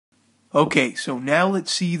Okay, so now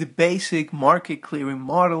let's see the basic market clearing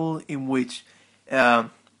model in which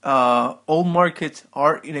all markets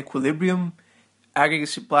are in equilibrium. Aggregate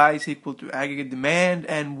supply is equal to aggregate demand,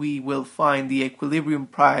 and we will find the equilibrium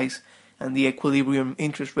price and the equilibrium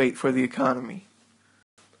interest rate for the economy.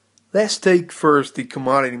 Let's take first the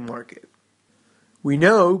commodity market. We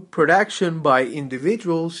know production by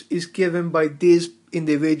individuals is given by this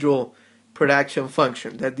individual production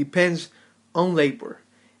function that depends on labor.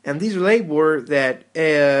 And this labor that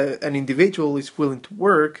an individual is willing to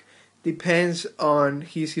work depends on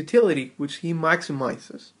his utility, which he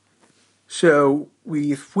maximizes. So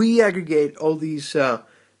if we aggregate all these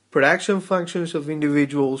production functions of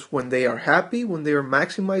individuals when they are happy, when they are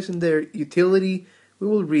maximizing their utility, we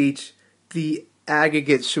will reach the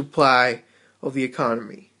aggregate supply of the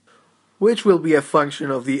economy, which will be a function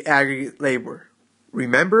of the aggregate labor.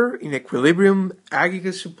 Remember, in equilibrium,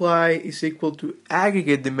 aggregate supply is equal to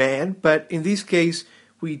aggregate demand, but in this case,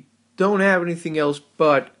 we don't have anything else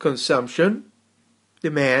but consumption,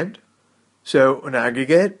 demand. So an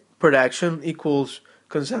aggregate, production equals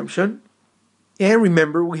consumption. And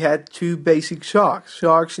remember, we had two basic shocks.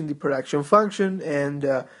 Shocks in the production function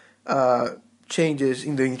and changes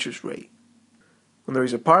in the interest rate. When there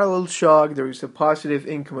is a parallel shock, there is a positive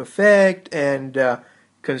income effect, and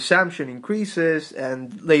consumption increases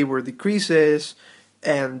and labor decreases.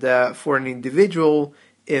 And for an individual,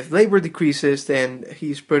 if labor decreases, then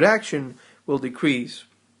his production will decrease,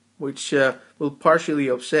 which will partially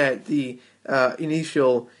offset the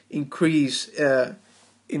initial increase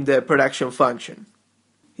in the production function.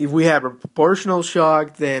 If we have a proportional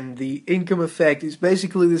shock, then the income effect is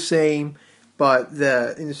basically the same, but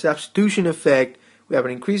in the substitution effect, we have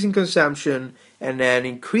an increase in consumption and an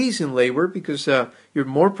increase in labor because you're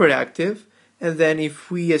more productive. And then if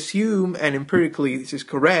we assume, and empirically this is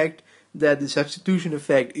correct, that the substitution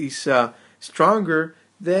effect is stronger,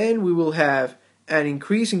 then we will have an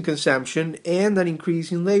increase in consumption and an increase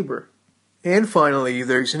in labor. And finally, if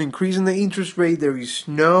there is an increase in the interest rate, there is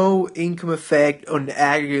no income effect on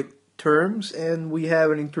aggregate terms, and we have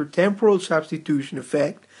an intertemporal substitution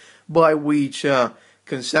effect by which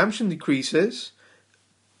consumption decreases,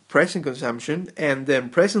 present consumption, and then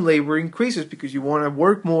present labor increases because you want to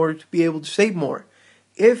work more to be able to save more.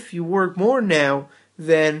 If you work more now,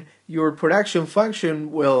 then your production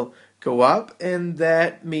function will go up, and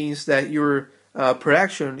that means that your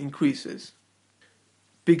production increases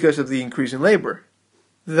because of the increase in labor.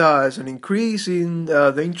 Thus, an increase in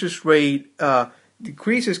the interest rate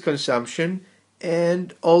decreases consumption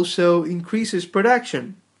and also increases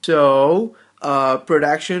production. So,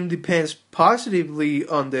 production depends positively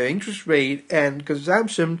on the interest rate and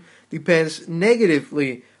consumption depends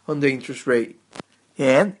negatively on the interest rate.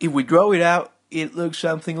 And if we draw it out, it looks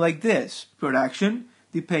something like this. Production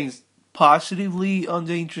depends positively on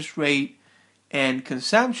the interest rate and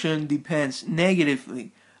consumption depends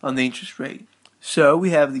negatively on the interest rate. So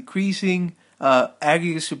we have decreasing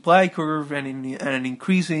aggregate supply curve and an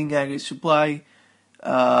increasing aggregate supply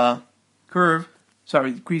curve.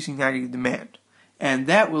 Decreasing aggregate demand. And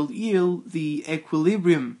that will yield the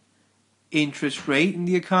equilibrium interest rate in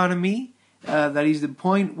the economy. That is the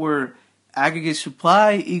point where aggregate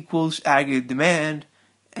supply equals aggregate demand,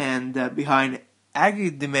 and behind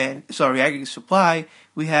aggregate supply,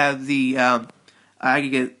 we have the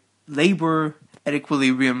aggregate labor at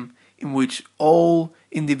equilibrium, in which all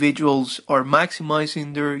individuals are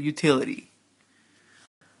maximizing their utility.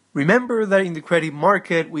 Remember that in the credit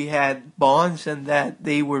market we had bonds and that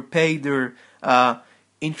they were paid their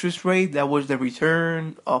interest rate, that was the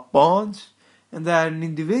return of bonds, and that an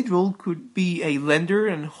individual could be a lender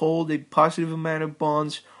and hold a positive amount of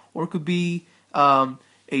bonds, or could be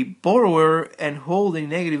a borrower and hold a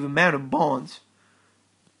negative amount of bonds.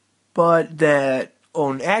 But that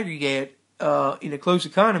on aggregate, in a closed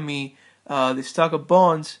economy, the stock of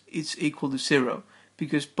bonds is equal to zero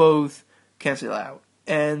because both cancel out.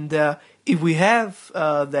 And if we have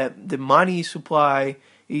that the money supply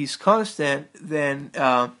is constant, then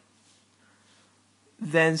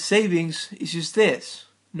savings is just this,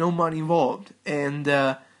 no money involved. And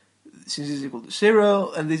since it's equal to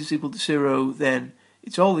zero and this is equal to zero, then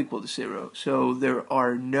it's all equal to zero. So there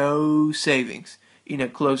are no savings in a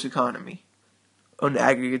closed economy on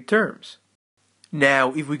aggregate terms.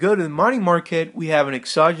 Now, if we go to the money market, we have an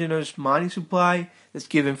exogenous money supply that's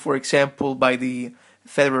given, for example, by the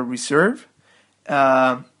Federal Reserve.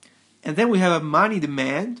 And then we have a money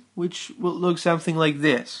demand, which will look something like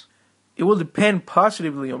this. It will depend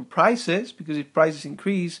positively on prices, because if prices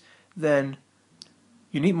increase, then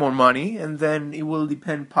you need more money. And then it will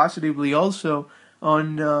depend positively also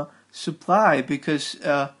on supply, because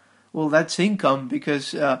well, that's income,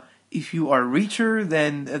 because if you are richer,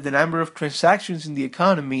 then the number of transactions in the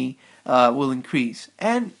economy will increase.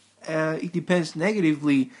 And it depends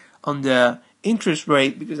negatively on the interest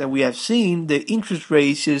rate, because as we have seen, the interest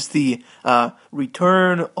rate is just the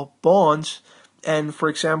return of bonds. And for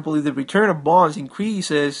example, if the return of bonds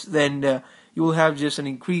increases, then you will have just an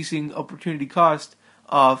increasing opportunity cost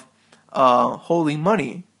of holding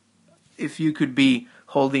money if you could be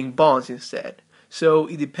holding bonds instead. So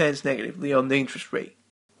it depends negatively on the interest rate.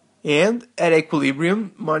 And at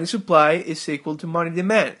equilibrium, money supply is equal to money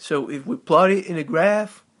demand. So if we plot it in a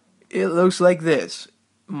graph, it looks like this.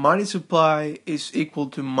 Money supply is equal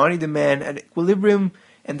to money demand at equilibrium,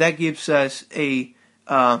 and that gives us a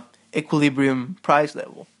equilibrium price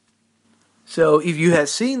level. So if you have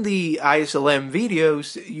seen the ISLM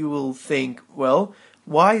videos, you will think, well,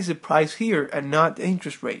 why is the price here and not the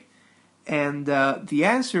interest rate? And the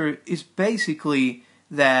answer is basically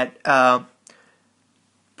that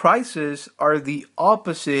prices are the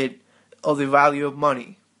opposite of the value of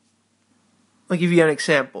money. I'll give you an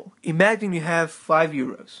example. Imagine you have 5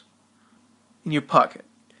 euros in your pocket,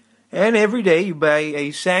 and every day you buy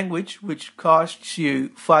a sandwich which costs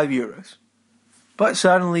you 5 euros. But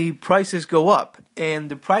suddenly prices go up, and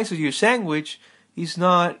the price of your sandwich is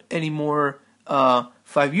not anymore 5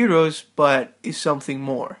 euros, but is something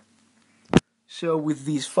more. So with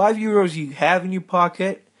these 5 euros you have in your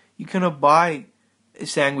pocket, you cannot buy a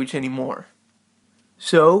sandwich anymore.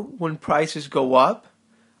 So when prices go up,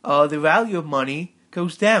 the value of money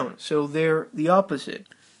goes down. So they're the opposite.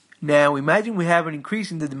 Now imagine we have an increase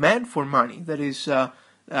in the demand for money. That is,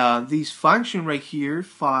 this function right here,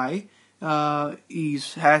 phi,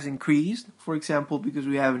 has increased. For example, because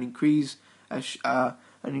we have an increase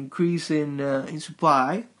in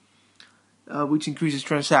supply, which increases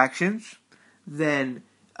transactions, then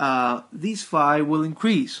this phi will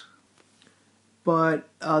increase. But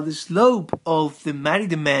the slope of the money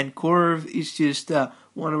demand curve is just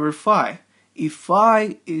 1 over phi. If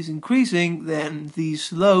phi is increasing, then the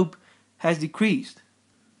slope has decreased.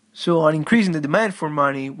 So on increasing the demand for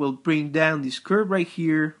money will bring down this curve right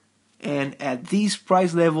here, and at this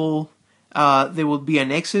price level there will be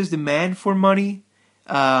an excess demand for money.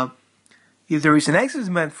 If there is an excess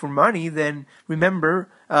demand for money, then remember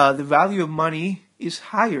the value of money is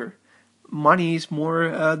higher. Money is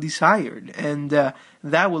more desired, and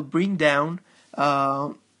that will bring down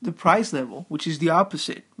the price level, which is the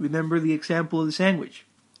opposite. Remember the example of the sandwich.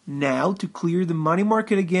 Now, to clear the money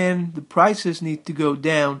market again, the prices need to go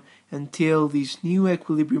down until this new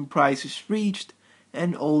equilibrium price is reached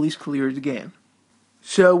and all is cleared again.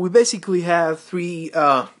 So we basically have three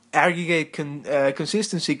aggregate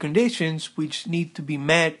consistency conditions which need to be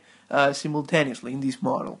met simultaneously in this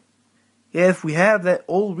model. If we have that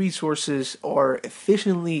all resources are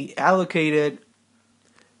efficiently allocated,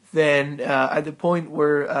 then at the point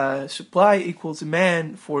where supply equals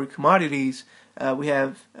demand for commodities, we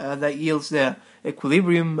have that yields the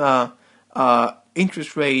equilibrium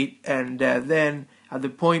interest rate, and then at the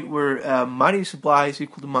point where money supply is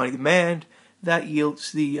equal to money demand, that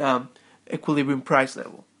yields the equilibrium price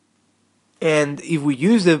level. And if we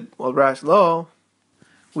use the Walras law,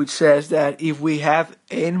 which says that if we have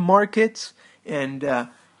n markets and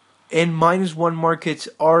n minus 1 markets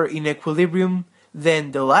are in equilibrium,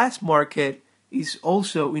 then the last market is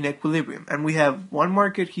also in equilibrium. And we have one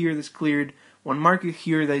market here that's cleared, one market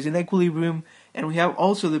here that is in equilibrium, and we have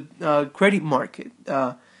also the credit market.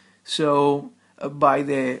 So by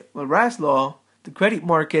the Walras law, the credit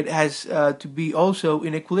market has to be also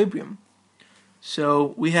in equilibrium.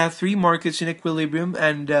 So we have 3 markets in equilibrium,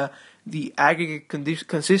 and the aggregate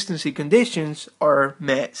consistency conditions are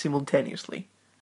met simultaneously.